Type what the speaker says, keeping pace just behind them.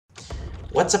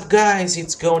What's up guys,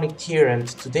 it's Gonicked here, and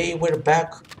today we're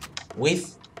back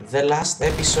with the last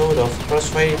episode of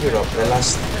CrossFire Europe, the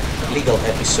last legal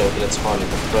episode, let's call it, of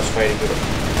CrossFire Europe.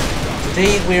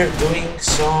 Today we're doing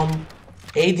some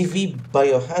ADV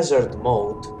biohazard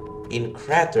mode in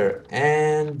Crater,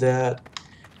 and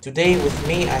today with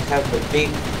me I have the big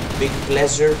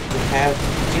pleasure to have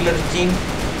Killer King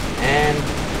and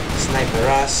Sniper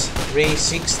Ass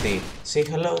 360. Say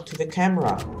hello to the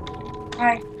camera.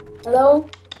 Hi. Hello?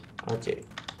 Okay.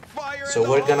 So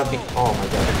we're gonna be... Oh my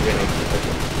god, a grenade.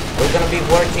 Okay. We're gonna be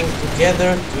working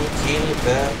together to kill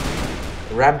the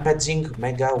rampaging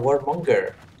Mega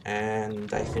Warmonger.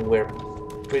 And I think we're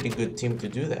a pretty good team to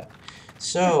do that.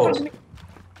 So...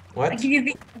 What? I give you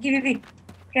V. Give you V.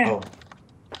 Yeah. Oh.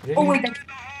 Really? Oh wait.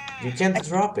 You can't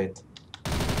drop it.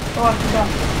 Oh, I forgot.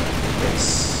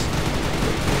 Yes.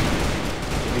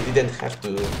 We didn't have to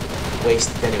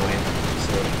waste it anyway.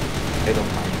 So I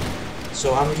don't mind.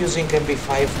 So I'm using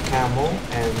MP5 camo,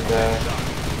 and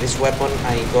this weapon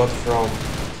I got from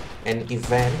an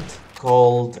event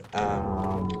called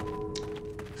how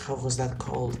was that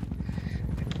called?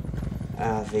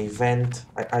 The event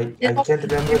I can't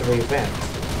remember the event.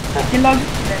 You log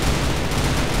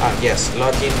Yes,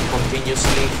 log in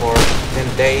continuously for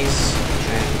 10 days,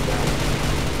 and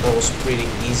that was pretty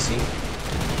easy.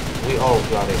 We all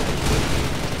got it, I think.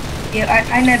 Yeah,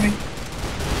 I never.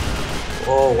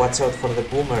 Oh, watch out for the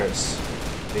boomers.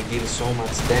 They deal so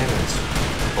much damage.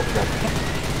 Hope that.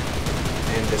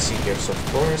 And the seekers, of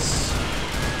course.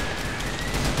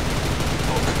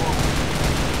 Oh, come on.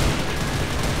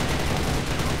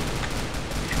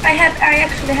 I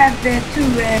actually have the two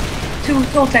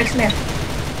totals left.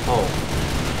 Oh,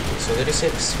 so there is a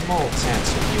small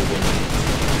chance of you winning.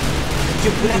 Did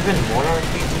you put even more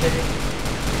RP today?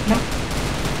 No.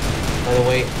 By the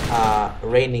way,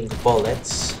 raining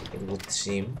bullets, it would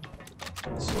seem.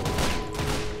 So.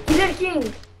 Killer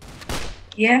King,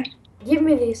 Yeah. give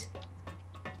me this.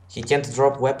 He can't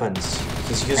drop weapons.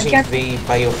 He's using the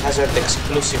biohazard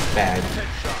exclusive bag.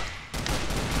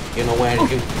 You know, where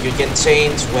you can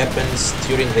change weapons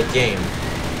during the game.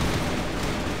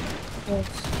 Yes.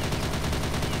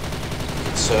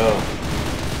 So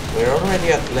we're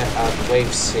already at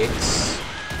wave 6.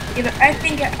 Yeah, but I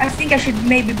think I should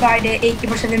maybe buy the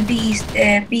 80% beast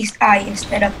eye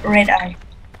instead of red eye.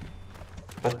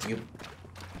 But you,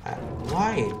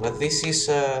 why? But this is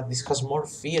this has more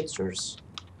features.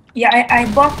 Yeah, I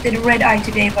bought the red eye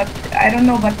today, but I don't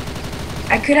know, but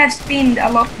I could have spent a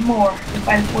lot more if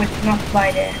I would not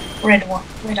buy the red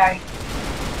eye.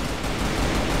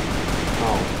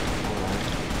 Oh, alright.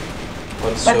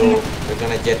 Also, we're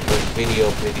gonna get the video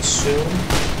pretty soon.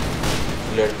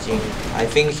 Lurking. I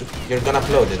think you're gonna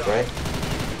upload it, right?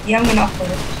 Yeah, I'm gonna upload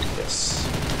it. Yes.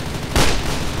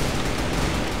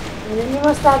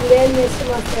 Venimos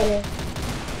benissimo a stare.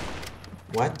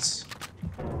 What?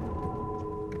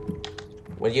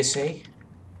 What do you say?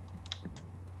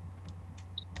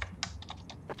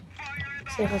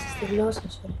 Sei fastidioso,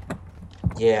 sorry.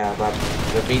 Yeah, but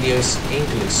the video is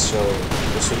English, so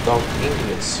we should talk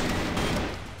English.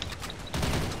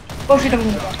 Or should I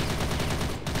move on?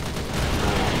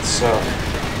 So...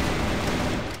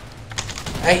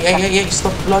 Hey,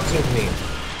 stop blocking me!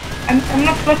 I'm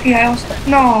not blocking, I also...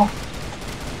 No!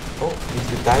 Oh, did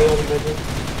you die already?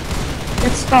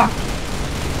 Let's stop.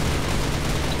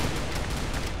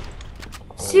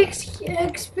 6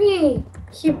 XP!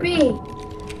 HP!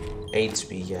 HP,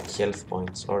 yeah, health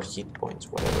points or hit points,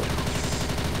 whatever.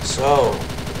 So...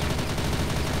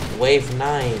 Wave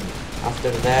 9.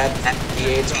 After that,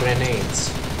 DH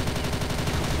grenades.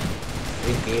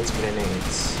 3 DH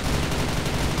grenades.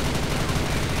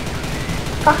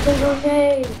 Fucking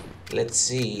grenade! Let's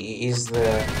see, is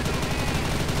the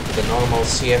normal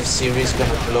CF series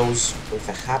gonna close with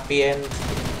a happy end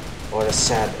or a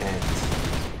sad end?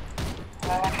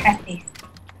 Happy.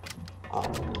 Oh,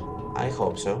 I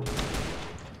hope so.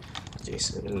 Okay,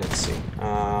 so let's see.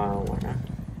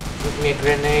 Give me a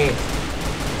grenade.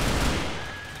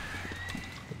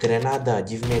 Grenada,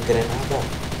 give me a grenada.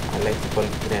 I like to call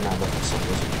it grenada for some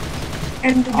reason.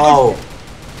 And Oh!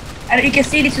 you can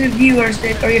see this to the viewers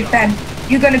or your fan.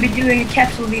 You're gonna be doing a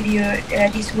capsule video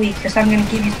this week, because I'm gonna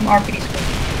give you some RP this week.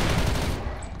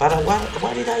 But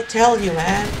what did I tell you,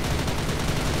 man?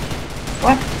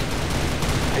 What?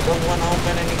 I don't want to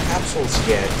open any capsules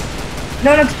yet.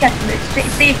 No, not capsule.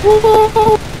 Say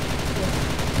Oh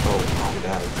my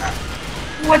god.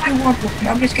 what you want.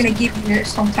 I'm just gonna give you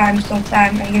sometime.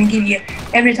 I'm gonna give you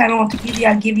every time I want to give you.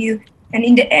 I'll give you, and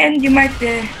in the end, you might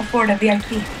afford a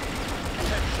VIP.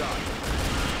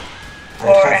 I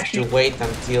Or have actually, to wait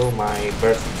until my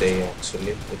birthday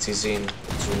actually, which is in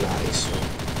July, so...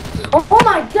 Oh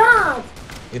my god!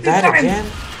 You died time. again?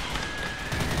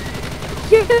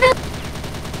 Yes!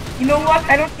 you know what?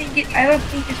 I don't think this will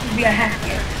be a hack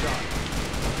yet.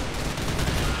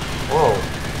 Whoa.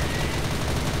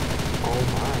 Oh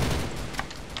my.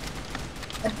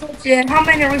 How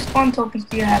many respawn tokens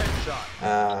do you have?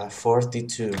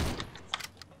 42.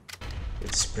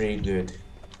 It's pretty good.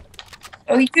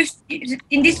 Oh, in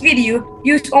this video,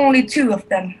 use only 2 of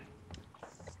them.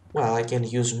 Well, I can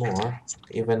use more,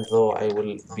 even though I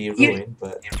will be You- ruined,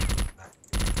 but...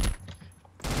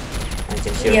 I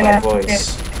can hear Yeah, my that's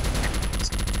voice.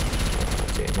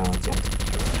 Okay, now I can't.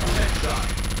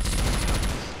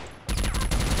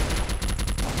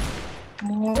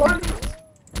 More.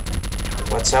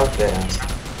 What's out there?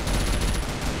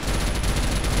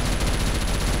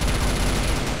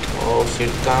 Oh, here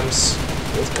it comes.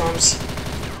 Here it comes.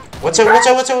 Watch out, watch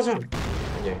out, watch out, watch out.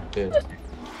 Okay, good.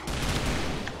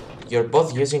 You're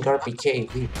both using RPK,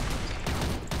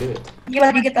 good.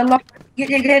 Yeah, but you get a lot. You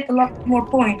get a lot more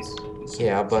points.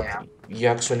 Yeah, but you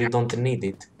actually don't need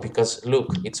it, because look,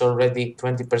 it's already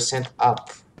 20% up.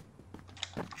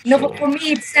 No, So, but for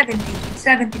me it's 70. It's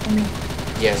 70 for me.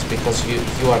 yes, because you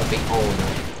are the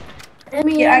owner.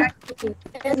 Enemy, Yeah,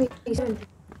 enemy, 70.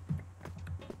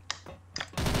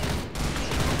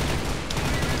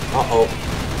 Uh-oh.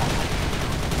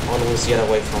 Always get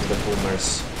away from the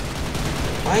boomers.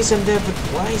 Why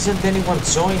isn't anyone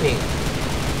joining?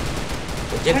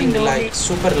 We're getting know, like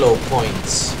super low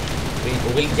points.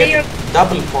 We'll get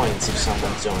double points if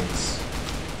someone joins.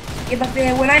 Yeah, but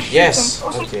when I shoot Yes, them,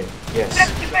 also, okay, yes.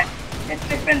 that's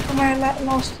my friend from my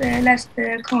last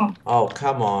comp. Oh,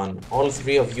 come on. All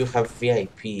 3 of you have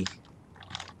VIP.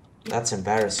 That's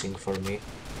embarrassing for me.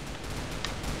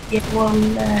 Yeah, well,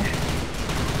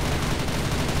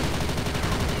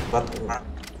 But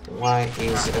Y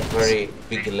is a very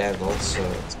big level, so...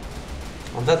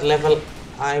 On that level,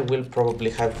 I will probably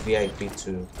have VIP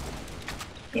too.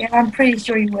 yeah, I'm pretty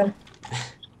sure you will.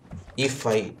 If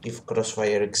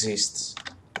Crossfire exists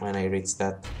when I reach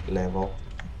that level.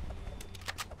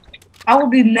 I will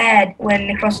be mad when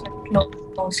the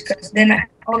CrossFire close, because then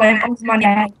all the money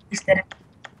I have is that.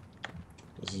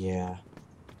 Yeah.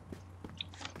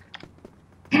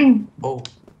 Oh,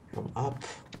 I'm up.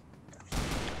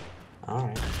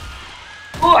 Alright.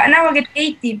 Oh, and now I get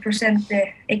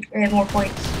 80% more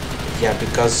points. Yeah,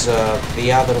 because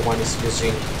the other one is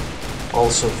using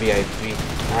also VIP.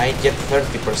 I get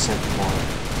 30% more.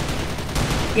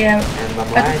 Yeah. And I'm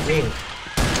But- lagging.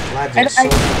 Lagging so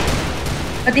bad.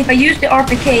 But if I use the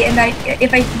RPK and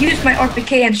if I use my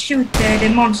RPK and shoot the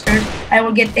monsters, I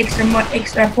will get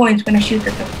extra points when I shoot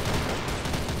at them.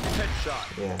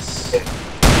 Yes.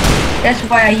 That's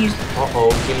why I use it. Uh-oh,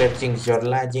 Killer King, you're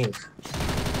lagging.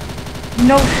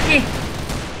 No shit.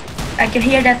 I can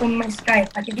hear that on my Skype.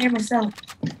 I can hear myself.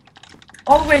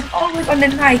 Always on the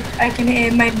night. I can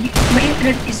hear my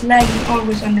internet is lagging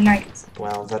always on the night.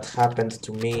 Well, that happened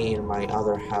to me in my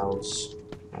other house.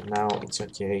 And now it's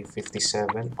okay,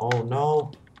 57. Oh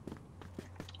no!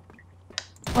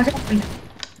 What happened?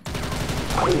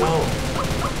 Oh no!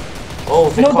 Oh,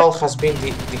 the No, call has been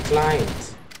declined.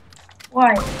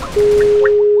 Why?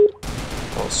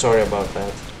 Oh, sorry about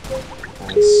that.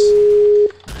 Guys.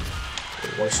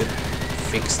 We should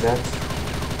fix that.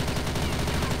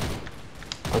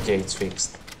 Okay, it's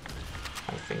fixed.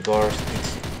 I think. Or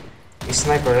is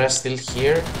Sniper Rush still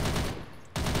here?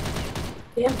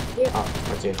 Yeah, yeah. Oh,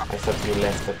 okay. I thought you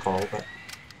left the call, but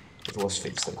it was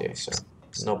fixed. Okay, so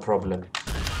no problem.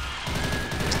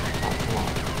 Oh, come on.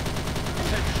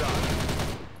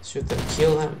 Shoot them,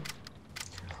 kill them.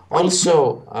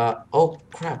 Also, oh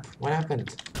crap! What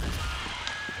happened?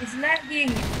 It's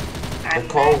lagging. The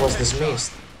call was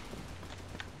dismissed.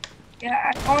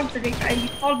 Yeah, I answered it. You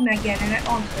called me again and I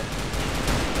answered.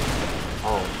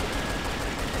 Oh,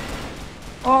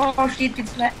 Oh shit,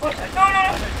 it's lag. Oh, no,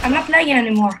 I'm not lagging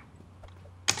anymore.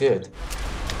 good.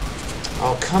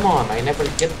 Oh, come on. I never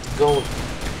get to go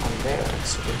on there,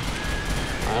 actually.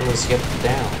 I always get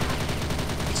down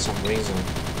for some reason.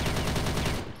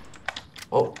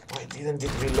 Oh, why didn't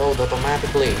it reload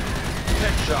automatically?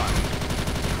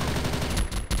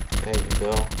 There you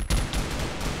go.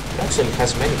 It actually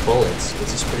has many bullets, which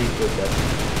is pretty good, but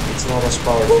it's not as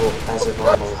powerful as a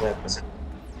normal weapon.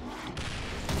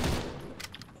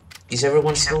 Is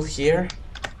everyone still here?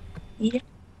 Yeah.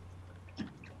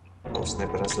 Oh,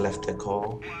 Sniper has left the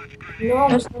call. No,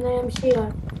 I am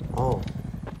here. Oh,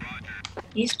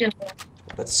 He's still there.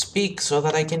 but speak so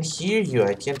that I can hear you.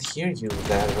 I can't hear you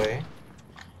that way.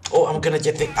 Oh, I'm gonna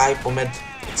get the iPomed.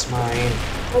 It's mine.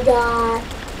 I got.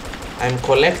 I'm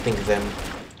collecting them.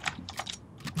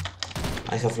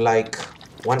 I have like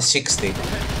 160.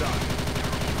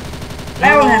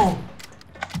 I will have.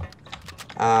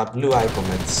 No! Blue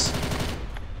icomets.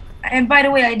 And by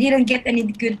the way, I didn't get any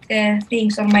good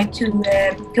things on my 2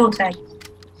 gold tags.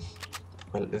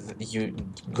 Well, you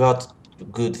got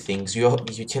good things. You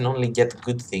can only get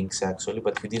good things actually,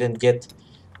 but you didn't get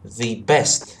the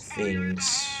best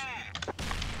things.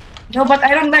 No, but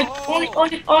I don't like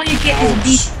all you get is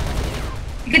these. Ouch!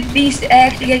 You get these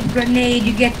axe, you get grenade,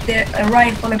 you get the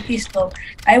rifle and pistol.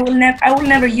 I will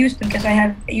never use them because I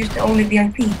have used only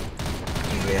VIP.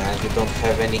 Yeah, you don't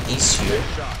have any issue.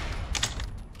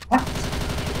 What?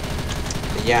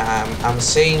 Yeah, I'm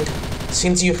saying,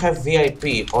 since you have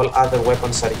VIP, all other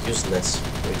weapons are useless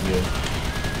for you.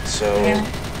 So, Yeah.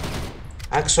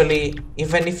 actually,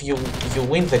 even if you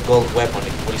win the gold weapon,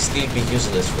 it will still be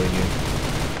useless for you.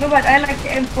 No, but I like the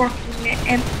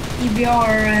M14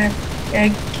 EBR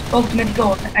Ultimate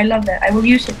Gold. I love that. I will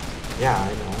use it. Yeah,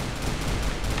 I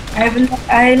know.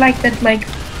 I like that like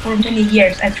for many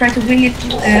years. I try to win it.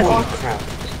 Holy crap.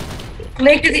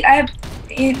 Lately, I have.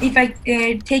 If I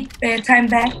take time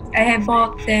back, I have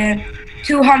bought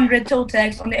 200 toe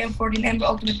tags on the M14 Ember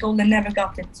Ultimate Gold and never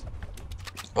got it.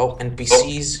 Oh,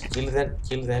 NPCs, kill the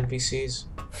NPCs.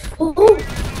 Ooh.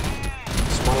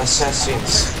 Small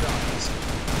assassins.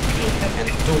 And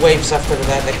 2 waves after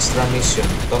that extra mission.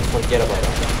 Don't forget about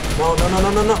that. No, no, no, no,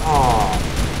 no, no. Oh,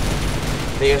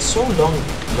 they are so long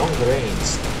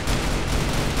ranged.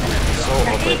 So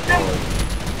I hate them. overpowered.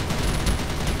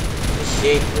 I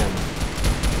hate them.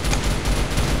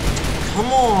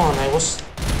 Come on, I was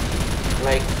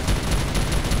like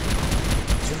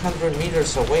 200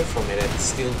 meters away from it and it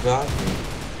still got me.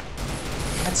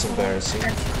 That's embarrassing.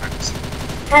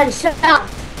 Headshot.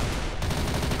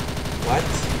 What?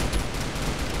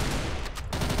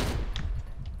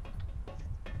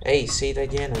 Hey, say it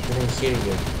again, I didn't hear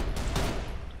you.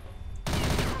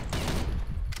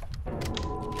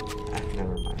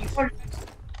 Never mind.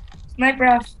 Sniper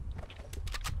house.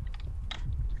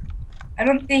 I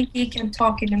don't think he can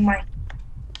talk in the mic.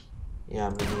 Yeah,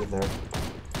 me neither.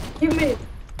 Give me.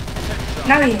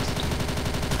 Now he is.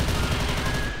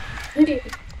 Give me.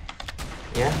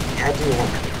 Yeah? How do you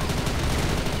want?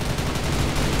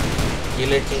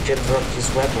 Killer can drop his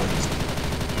weapons.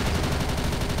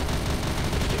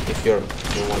 If you're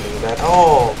wanting that.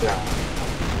 Oh god.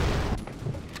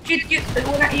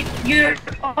 You're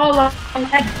all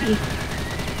happy.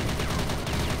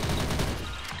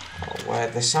 Well,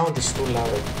 the sound is too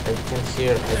loud. I can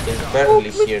barely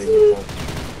hear you.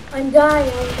 I'm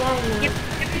dying now.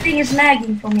 Everything is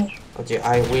lagging for me. Okay,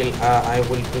 I will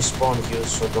respawn you,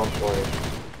 so don't worry.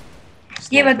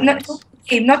 Yeah, but not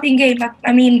in game. But,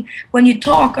 I mean, when you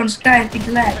talk on Skype, it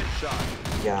lags.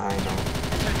 Yeah, I know.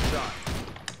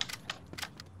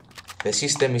 The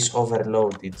system is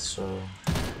overloaded, so...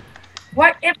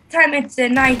 Why every time it's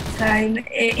night time,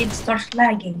 it starts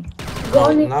lagging? No,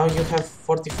 now you have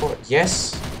 44.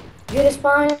 Yes? You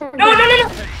respawn. No.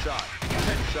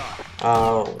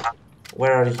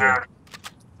 Where are you?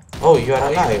 Oh, you are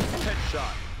alive.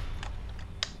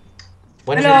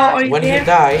 When Hello, are you when there? you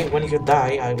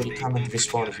die, I will come and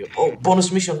respawn you. Oh,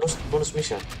 bonus mission, bonus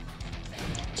mission.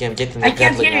 Okay, I'm getting the I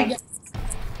can't gatling hear now. you.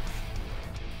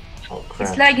 Oh crap.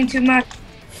 It's lagging too much.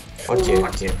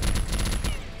 Okay.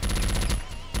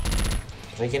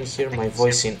 I can hear my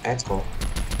voice in echo.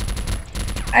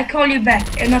 I call you back.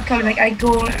 Not call you back. I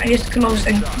just close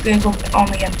and go on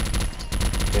again.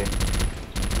 Okay.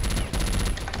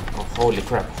 Oh, holy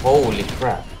crap.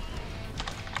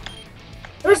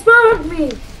 Respawn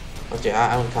me. Okay,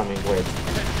 I'm coming, wait.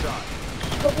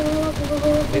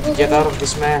 Need to get out of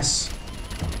this mess.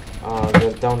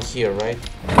 You're down here, right?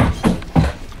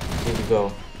 Here you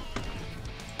go.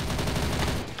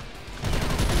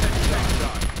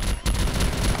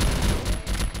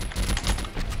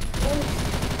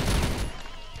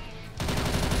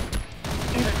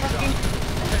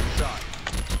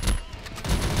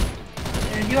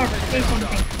 You are say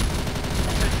something.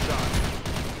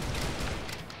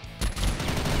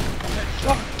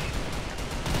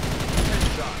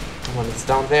 Come on, it's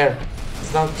down there.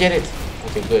 It's down, get it.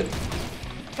 Okay, good.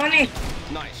 Funny.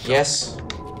 Yes?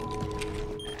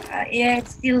 Yeah,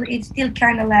 it's still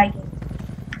kind of lagging.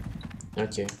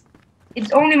 Okay.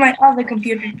 It's only my other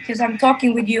computer because I'm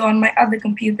talking with you on my other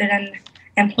computer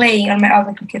and playing on my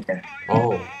other computer.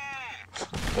 Oh.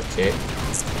 Okay.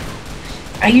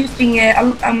 I'm using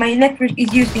my network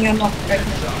is using a lot right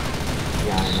now.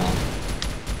 Yeah, I know.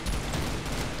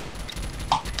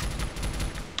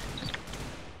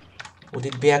 Would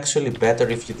it be actually better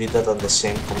if you did that on the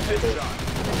same computer?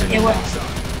 On really Yeah, what?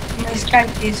 loud. My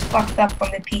Skype is fucked up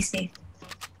on the PC.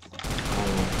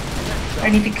 Oh, I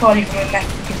need to call you from my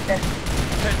MacBook instead.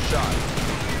 Headshot.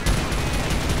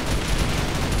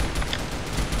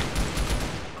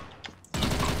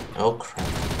 oh crap.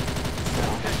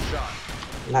 Fell.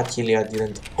 Headshot. Luckily I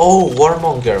didn't. Oh,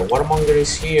 Warmonger! Warmonger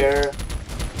is here!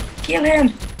 Kill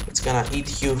him! It's gonna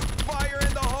eat you. Fire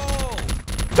in the hole.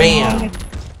 BAM!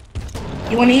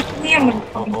 You wanna eat me? I'm gonna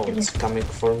Oh, fucking oh, kill it's you. coming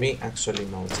for me. Actually,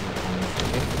 no, it's not coming for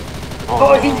me. Oh,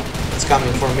 Oh, no, it's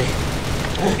coming for me.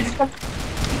 It's com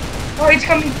oh, it's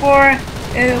coming for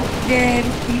the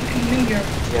mayor.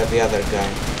 Yeah, the other guy.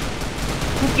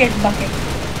 Who gets bucket?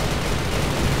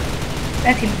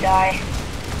 Let him die.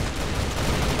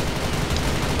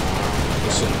 We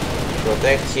should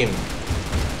protect him.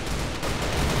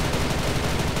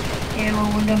 Yeah,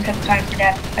 well, we don't have time for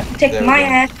that. I protect There we my go.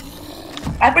 ass.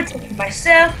 I protect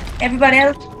myself. Everybody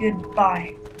else,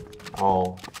 goodbye.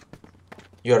 Oh.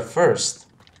 You're first.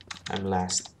 I'm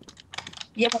last.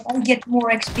 Yeah, but I get more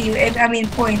XP, I mean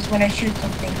points when I shoot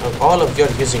something. All of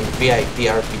you're using VIP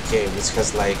RPK, which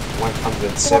has like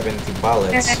 170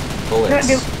 bullets.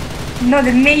 No,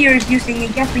 the mayor is using a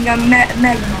Gatling gun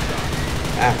magma.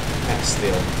 Ah,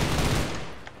 still.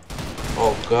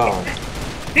 Oh god.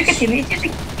 Look at him, he's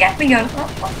using Gatling gun. Oh,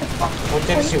 what the fuck? How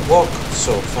can he walk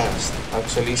so fast?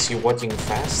 Actually, is he walking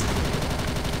fast?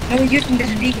 No, he's using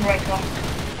this beacon right now.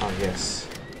 Oh, yes.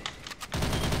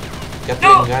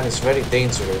 Gatling gun is very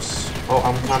dangerous. Oh,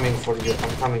 I'm coming for you.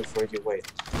 I'm coming for you. Wait.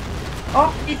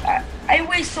 Oh, I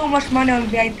waste so much money on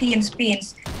VIP and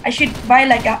spins. I should buy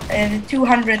like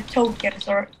 200 tokens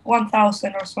or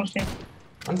 1,000 or something.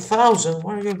 1,000?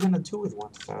 What are you gonna do with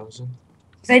 1,000?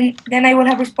 Then I will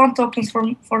have respawn tokens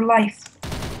for life.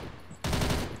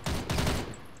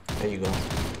 There you go.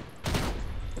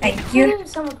 Thank you. When did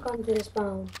someone come to the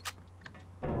spawn?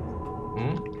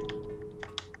 Hmm?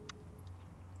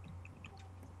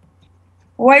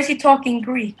 Why is he talking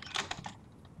Greek?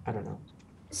 I don't know.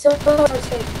 Someone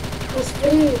said it's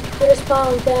free to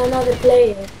respawn to another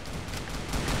player.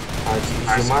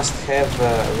 You must have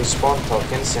respawn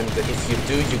tokens, and if you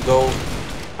do, you go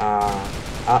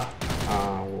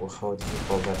how do you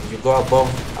call that? You go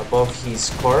above his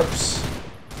corpse,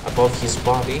 above his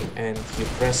body, and you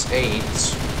press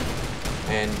AIDS,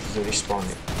 and you respawn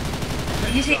it.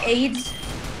 Did you say AIDS?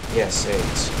 Yes,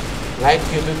 AIDS. Like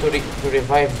you do to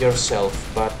revive yourself,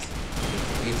 but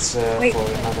it's for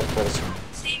another person.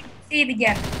 See it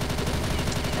again.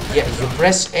 Yeah, you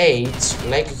press AIDS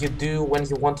like you do when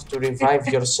you want to revive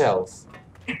yourself.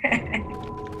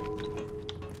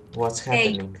 What's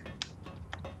happening?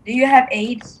 Do you have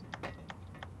AIDS?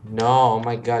 No, oh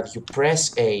my god, you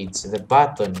press AIDS, the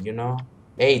button, you know?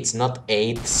 AIDS, not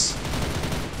AIDS.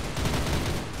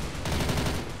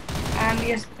 I'm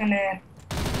just gonna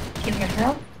kill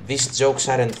myself. These jokes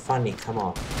aren't funny, come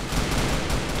on.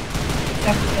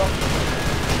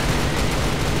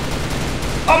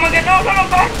 Oh my god, no,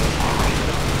 back!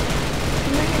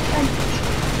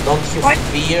 Don't you What?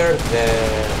 fear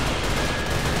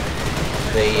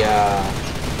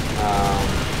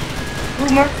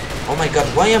Rumor. oh my god,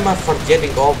 why am I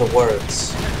forgetting all the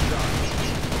words?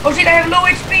 Oh shit, I have low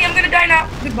HP, I'm gonna die now.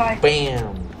 Goodbye.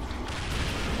 Bam!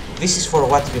 This is for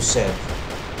what you said.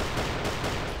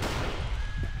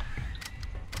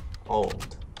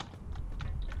 Old.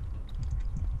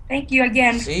 Thank you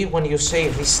again. See, when you say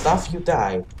this stuff, you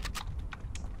die.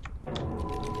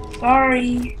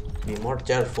 Sorry. Be more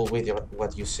careful with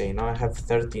what you say. Now I have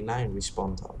 39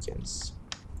 respawn tokens.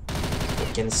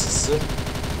 Tokens.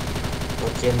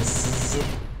 Okay.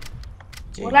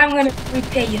 Well, I'm gonna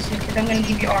repay you soon because I'm gonna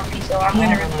give you RP, so I'm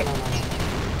gonna repay. No.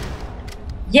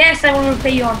 Yes, I will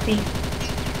repay you RP.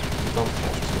 You don't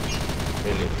have to.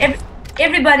 Really.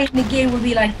 Everybody in the game will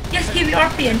be like, just give me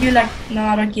RP, and you're like,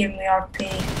 no, don't give me RP.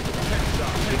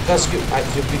 Because you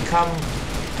become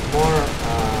more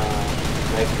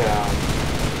like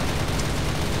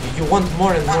you want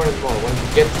more and more and more. When you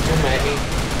get too many,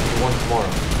 you want more.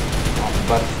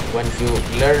 But when you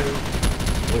learn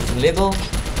with little,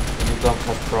 you don't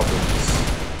have problems.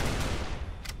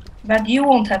 But you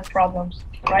won't have problems,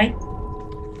 right?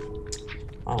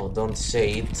 Oh, don't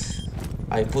say it.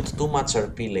 I put too much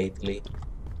RP lately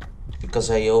because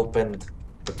I opened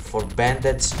for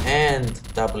bandits and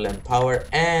double empower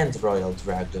and royal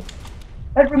dragon.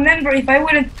 But remember, if I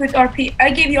wouldn't put RP,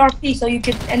 I gave you RP so you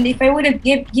could, and if I wouldn't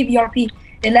give you RP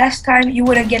the last time, you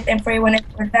wouldn't get Emperor when it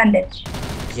was bandage.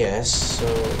 Yes, so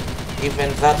even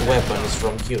that weapon is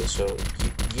from you, so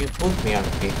you put me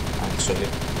RP actually.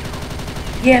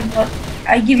 Yeah, but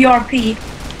I give you RP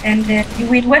and you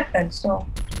win weapons, so.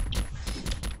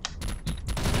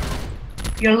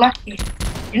 You're lucky.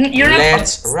 You're not.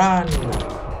 Let's run.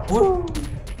 Woo.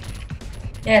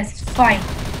 Yes, fine.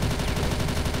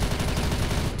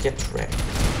 Get wrecked.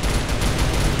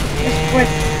 Just wait.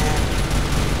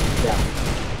 Yeah.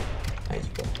 There you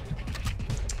go.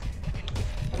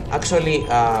 Actually,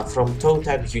 from toe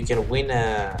tag you can win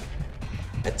a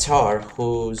tar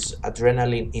whose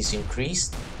adrenaline is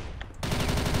increased.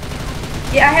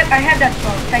 Yeah, I have that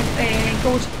one. Type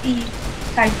Ghost E,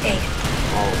 type A.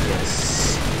 Oh yes.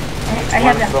 I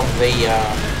have that. From the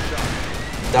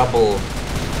double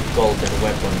golden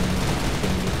weapon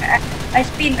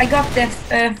thingy. I got the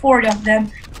 40 of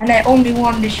them, and I only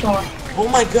won the short. Oh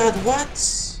my god, what?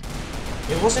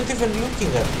 It wasn't even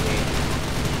looking at me.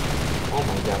 Oh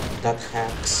my god, that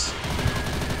hacks.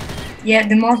 Yeah,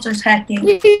 the monster's hacking.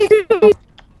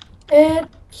 It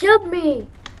killed me.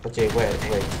 Okay, wait,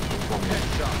 I'm coming.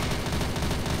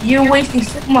 You're wasting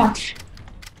so much.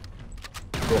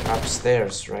 You're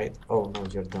upstairs, right? Oh no,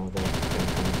 you're down there. I'm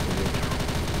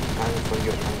coming for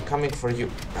you. I'm coming for you.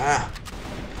 Ah!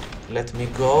 Let me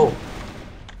go.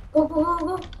 Go, go, go,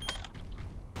 go.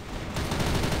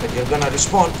 But you're gonna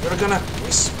respawn. You're gonna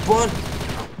respawn.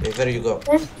 Okay, there you go.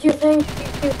 Thank you, thank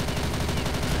you.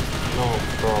 No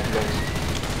problem.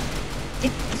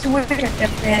 It's weird that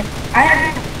I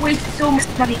have wasted so much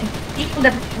money. People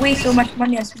that waste so much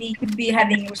money as me could be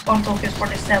having respawn tokens for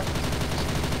themselves.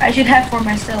 I should have for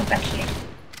myself actually.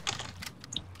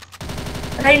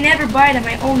 But I never buy them.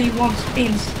 I only want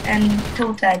spins and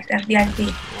toe tags and VIP.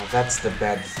 Well, that's the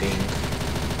bad thing.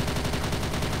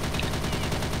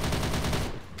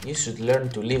 You should learn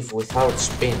to live without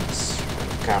spins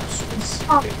and capsules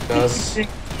because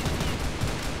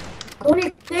Only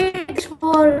thanks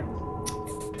for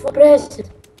present.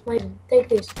 Take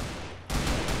this.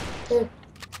 Here.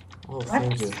 oh,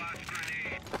 thank you.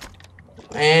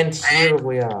 And here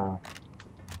we are.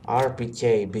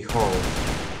 RPK, behold.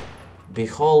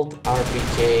 Behold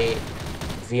RPK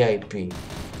VIP.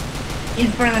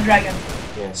 Inferno Dragon.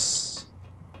 Yes.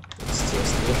 It's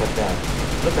just, look at that.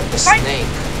 Look at the snake.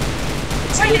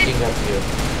 It's looking at you.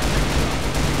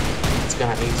 It's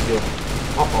gonna eat you.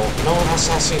 Uh-oh, no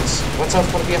assassins. Watch out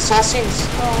for the assassins.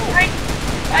 Oh,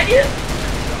 I did.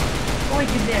 Oh, wait,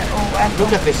 you there. Oh,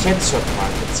 Look at the headshot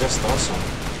mark. It's just awesome.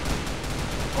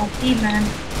 okay, man.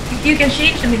 You can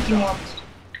change them if you want.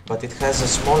 But it has a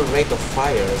small rate of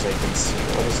fire, as I can see.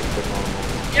 What is it, the normal one?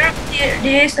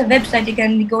 There is a website you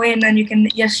can go in and you can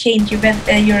just change your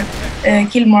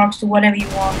kill marks to whatever you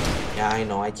want. Yeah, I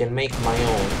know. I can make my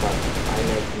own, but I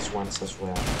like these ones as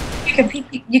well.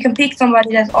 You can pick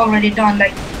somebody that's already done,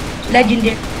 like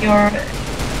legendary or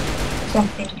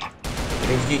something. But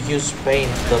if you use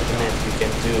paint.net, you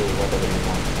can do whatever you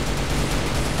want.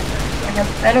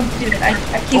 I don't do that.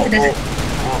 I keep it as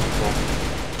Oh,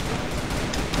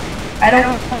 I don't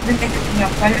have the next thing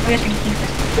up. I just keep it.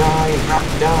 die.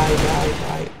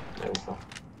 There we go.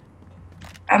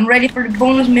 I'm ready for the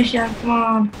bonus mission. Come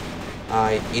on.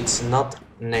 It's not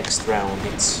next round.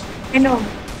 It's I know,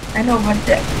 but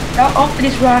after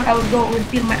this round, I will go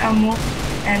refill my ammo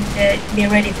and be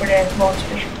ready for the bonus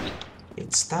mission.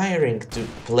 it's tiring to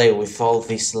play with all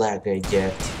this lag I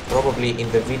get. Probably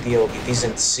in the video it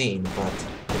isn't seen, but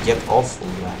I get awful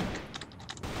lag.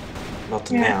 Not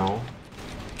now,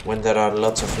 when there are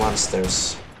lots of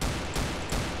monsters.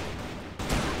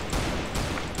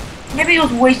 Maybe it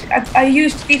was waste. I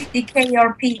used 50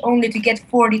 KRP only to get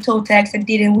 40 toe tags and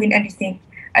didn't win anything.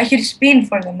 I should spin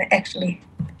for them actually.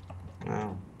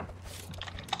 Wow.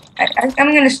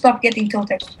 I'm gonna stop getting toe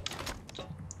tags.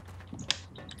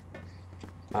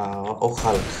 Oh,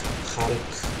 Hulk.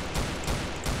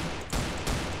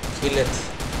 Kill it.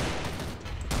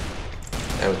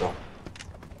 There we go.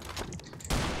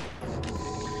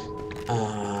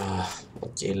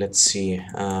 Okay, let's see.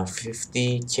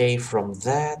 50k from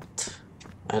that.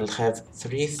 I'll have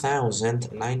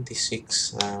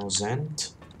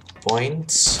 3,096,000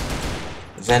 points.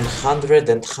 Then 100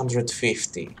 and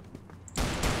 150.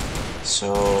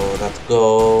 So that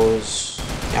goes.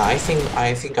 Yeah, I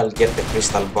think I'll get the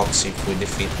crystal box if we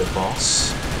defeat the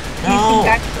boss. No.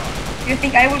 Do you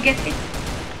think I will get it?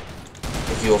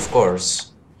 You, of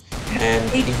course. And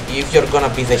if you're gonna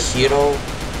be the hero,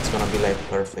 it's gonna be like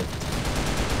perfect.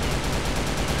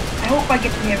 I hope I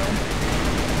get the hero.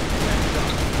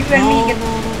 You and me get.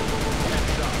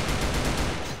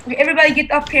 Okay, everybody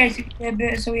get up here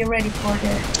so we're ready for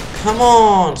the. Come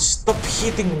on! Stop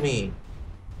hitting me!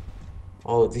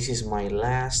 Oh, this is my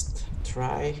last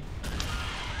try.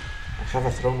 I have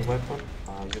a thrown weapon.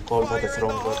 You call that a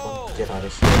thrown weapon? Get out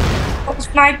of here. Oh,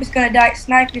 Snipe is gonna die.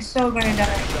 Snipe is so gonna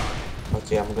die.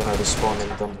 Okay, I'm gonna respawn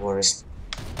and don't worry.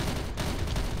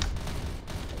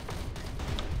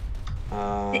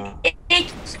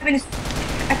 AK-7 is...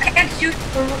 I can't shoot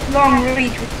for long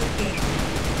range with AK.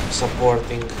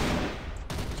 Supporting.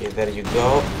 Okay, there you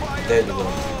go. There you go.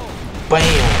 Bam!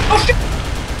 Oh shit!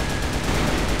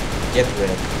 Get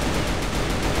red.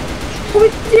 Oh,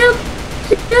 shield!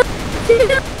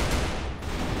 Shield!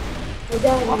 I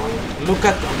died, man. Look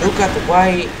at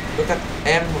Y. Look at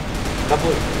M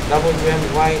W M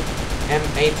Y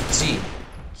M8G.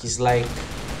 He's like,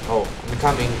 oh, I'm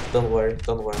coming. Don't worry.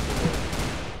 Don't worry.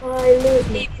 Don't worry. I lose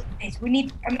me. We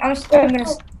need... I'm still gonna...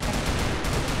 Kill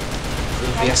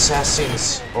the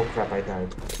assassins. Oh crap! I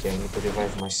died. Okay, I need to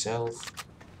revive myself.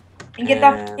 And get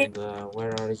up. And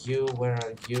where are you? Where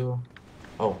are you?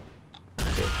 Oh,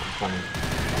 okay, I'm coming.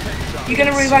 You're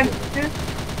gonna revive too?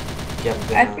 Yeah, I'm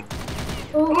gonna.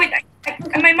 Oh, wait,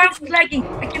 my mouse is lagging.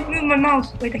 I can't move my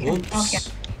mouse. Wait, I can't. Oops. Oh, yeah.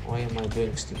 Why am I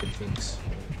doing stupid things?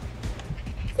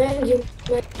 Thank you.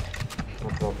 No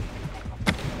problem.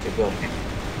 Okay, go.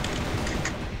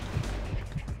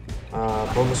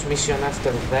 Bonus mission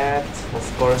after that. Of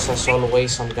course, as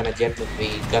always, I'm gonna get the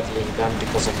Gatling gun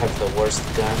because I have the worst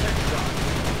gun.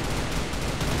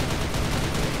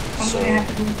 I'm So, gonna have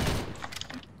to do...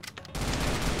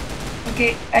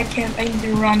 Okay, I can't. I need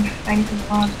to run. I need to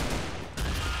run.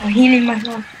 I'm healing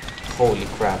myself. holy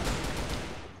crap.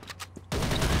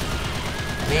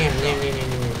 Man.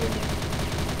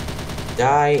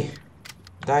 Die.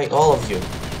 Die, all of you.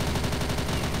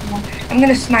 I'm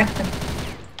gonna snipe them.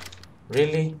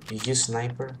 Really? You use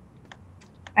sniper?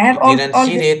 I have You didn't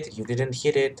hit it. You didn't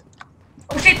hit it.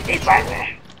 Oh shit, it's right there.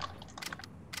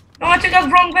 No, I took out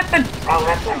wrong weapon. Wrong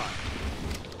weapon.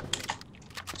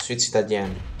 Switch it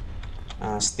again.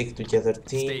 Stick together,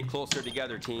 Stay team. closer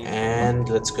together, team. And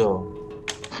let's go.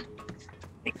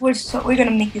 We're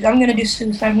gonna make it. I'm gonna do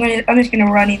suicide. I'm just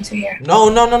gonna run into here. No.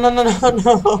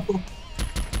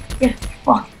 Yeah.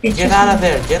 Fuck. Get out of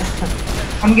there. Get.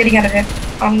 I'm getting out of it.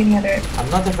 I'm getting out of it. I'm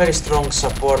not a very strong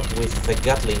support with the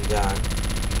Gatling gun.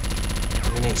 I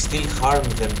mean, I still harm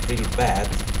them pretty bad.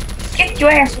 Get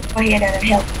your ass over here and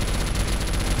help.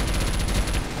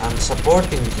 I'm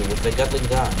supporting you with the Gatling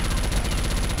gun.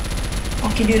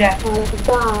 Okay, do that. Oh,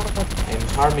 God. I'm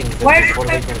harming them Why- before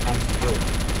they can come to you.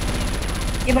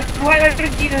 Yeah, but why don't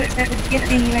you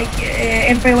getting like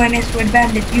everyone else with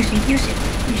bandit? Use it. You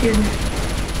should.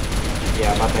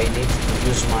 Yeah, but I need to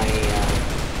use my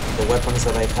the weapons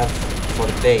that I have for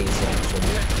days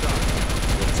actually.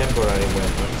 The temporary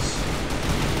weapons.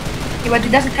 Yeah, but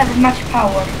it doesn't have much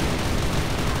power.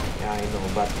 Yeah, I know,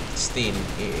 but still,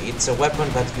 it's a weapon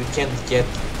that you can't get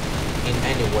in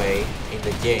any way in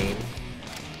the game.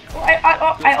 Oh,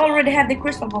 I already have the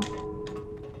crystal ball.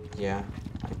 Yeah,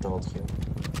 I told you.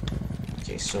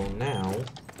 Okay, so now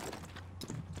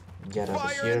get out of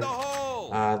Fire in here. the hole!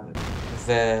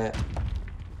 The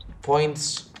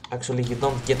points, actually you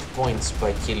don't get points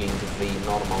by killing the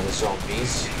normal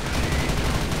zombies,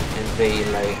 and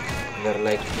they're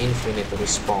like infinite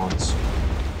respawns.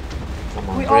 Come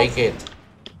on, break it.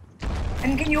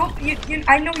 And can you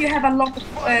I know you have a lot of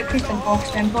crystal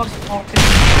box and box boxes.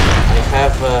 I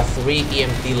have 3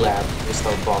 EMP lab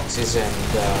crystal boxes and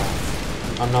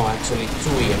oh no, actually 2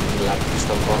 EMP lab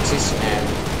crystal boxes and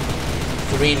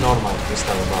 3 normal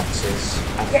crystal boxes.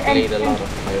 I've played a lot of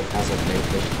Biohazard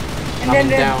lately. Coming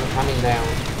down.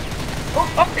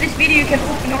 After this video, you can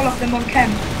open all of them on cam.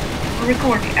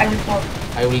 Record. I'll record.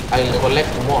 I'll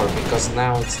collect more because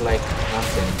now it's like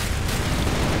nothing.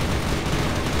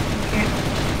 Okay.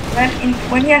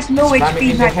 When he has no Spam HP, it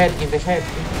in the head, in the head.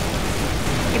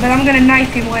 Yeah, but I'm gonna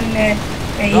knife him when he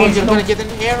No, has you're no. gonna get an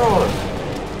error.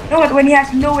 No, but when he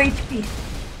has no HP.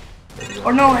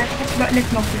 Or no, let's not do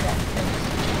that.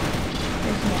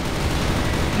 Let's not.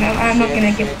 No, I'm not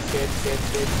gonna get.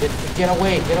 Get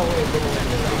away.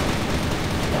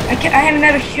 I have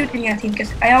never shooting at him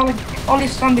because all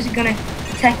these zombies are gonna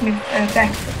attack me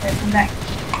back from back.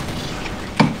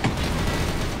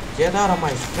 Get out of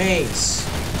my face.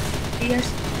 Yes.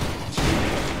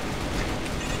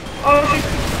 Oh shit.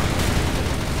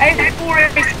 I have 4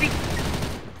 HP.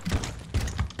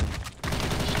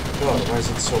 God, why is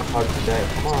it so hard to die?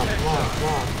 Come on.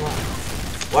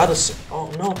 What is? Oh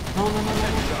no.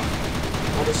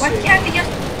 What is Why it? can't he just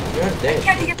You're dead.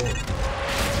 can't he You're just- dead.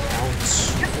 Ouch.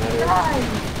 die?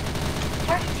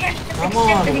 Why can't he just Come accept on,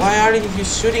 that why aren't you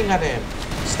shooting at him?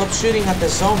 Stop shooting at the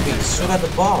zombies, shoot at the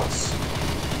boss.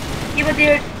 Yeah, but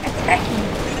they're attacking.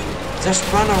 Just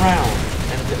run around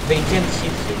and they can't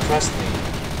hit you, trust me.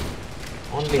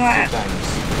 Only No, 2 times.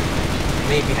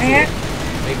 Maybe 2, I-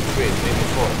 maybe 3, maybe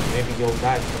 4. Maybe you'll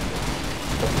die from it.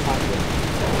 But fuck it.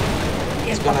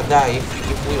 It's gonna die.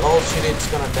 If we all shoot it, it's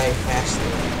gonna die faster.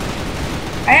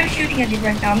 I am shooting at it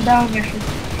right now. I'm down here shooting.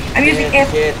 I'm using F.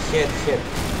 Hit.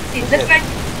 See, that's my.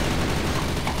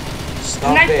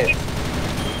 Stop it.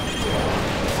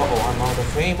 Uh-oh, I'm out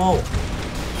of ammo.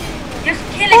 Just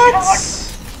kill it.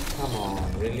 Come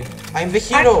on, really? I'm the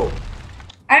hero.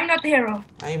 I'm not the hero.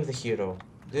 I am the hero.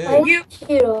 I'm Dude. You.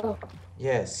 hero.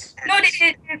 Yes. No,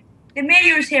 the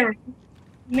mayor is hero.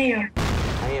 Mayor.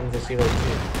 I am the hero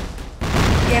too.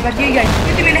 Yeah, but you guys,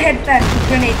 shoot him in the head fast with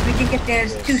grenades. We can get the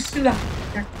Yes. two of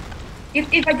them.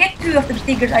 If I get 2 of the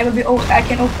stickers, I will be. I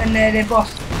can open the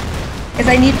boss. Cause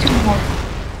I need 2 more.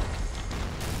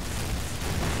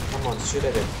 Come on, shoot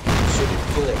at it. Shoot it,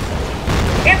 kill it.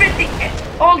 Everything,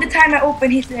 all the time I open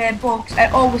his box, I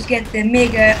always get the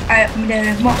mega,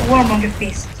 the warmonger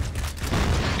fist.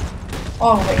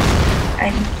 Always.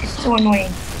 And it's so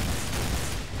annoying.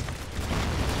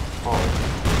 Oh.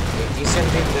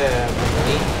 Isn't it the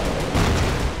melee?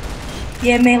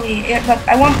 Yeah, melee. Yeah, but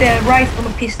I want the rifle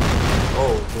or pistol.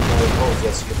 Oh,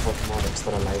 yes, you have more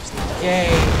extra lives now. Yay!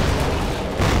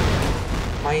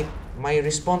 My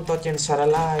respawn tokens are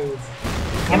alive.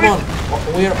 Come on,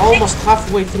 we're almost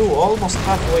halfway through.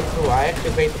 I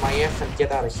activate my F and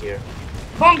get out of here.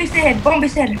 Bomb his head,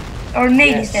 or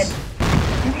nade his head. Yes.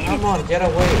 Come on, get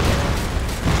away.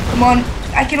 Come on,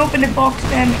 I can open the box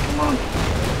then. Come on.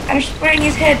 I'm spraying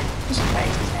his head.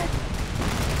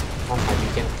 Haha, you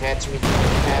can catch me.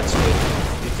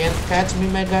 You can't catch me,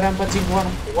 Mega Rampaging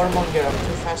Warmonger. I'm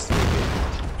too fast for you.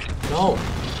 No.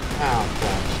 Oh,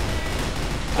 God.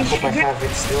 I hope I have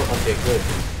it still. Okay, good.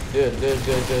 Good.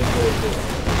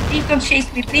 Please don't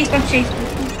chase me. Yes, it's not chasing.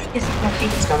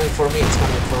 It's coming for me. I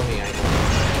know.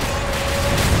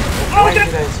 Oh, Why did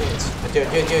I change? Okay.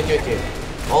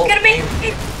 We're gonna make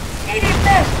it. Nade it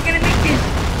fast. We're gonna make this.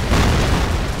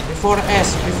 Before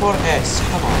S.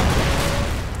 Come on.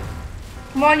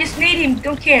 Come on, just nade him.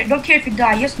 Don't care if you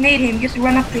die. Just nade him. Just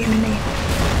run up to him and nade.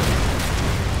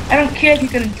 I don't care if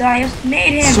you're gonna die. Just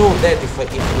nade him. So dead if we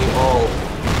all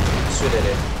shoot at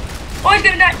it. Oh, he's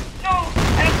gonna die. No,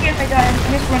 I don't care if I die. I'm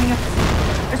just running up.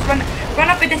 Just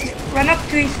run up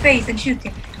to his face and shoot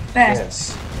him fast.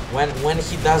 Yes. When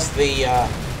he does the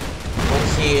when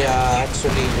he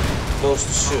actually goes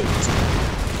to shoot.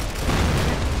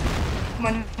 Come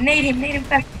on, nade him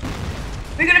fast.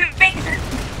 We're gonna make it.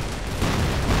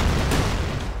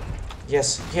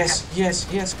 Yes,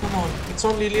 come on. It's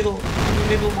only little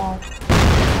more.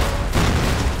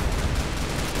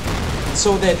 It's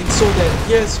so dead.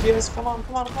 Yes, come on.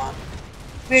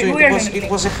 So it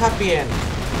was a happy end.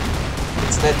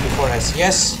 It's dead before us.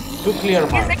 Yes, 2 clear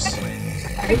marks.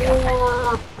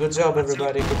 Yeah. Good job,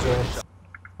 everybody, good job.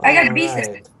 I got beasted.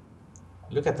 Alright.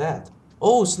 Look at that.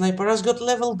 Oh, Sniper has got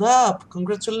leveled up.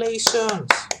 Congratulations.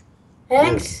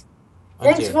 Thanks.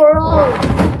 Okay. Thanks for all.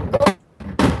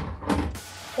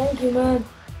 Thank you, man.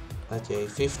 Okay,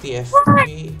 50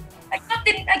 FP. I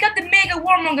got the mega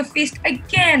warmonger fist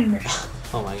again.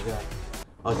 Oh my god.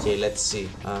 Okay, let's see.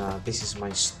 This is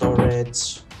my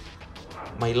storage.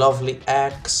 My lovely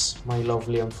axe. My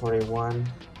lovely M4A1.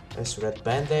 As red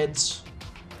bandage.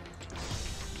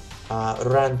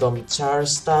 Random char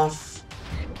stuff.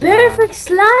 Perfect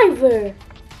sliver.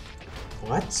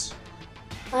 What?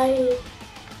 I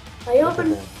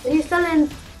opened crystal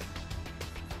and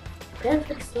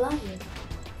perfect sliver.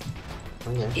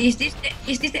 Okay. Is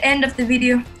this the end of the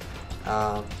video?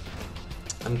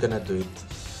 I'm gonna do it.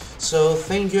 So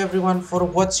thank you everyone for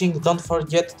watching. Don't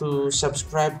forget to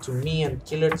subscribe to me and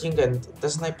Killer King. And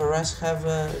does Sniper S have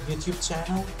a YouTube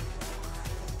channel?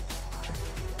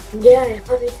 Yeah, I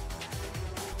have it.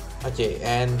 Okay,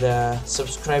 and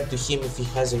subscribe to him if he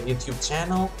has a YouTube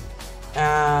channel.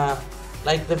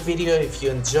 Like the video if you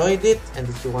enjoyed it, and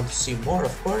if you want to see more,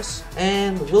 of course.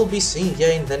 And we'll be seeing you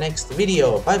in the next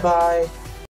video. Bye bye.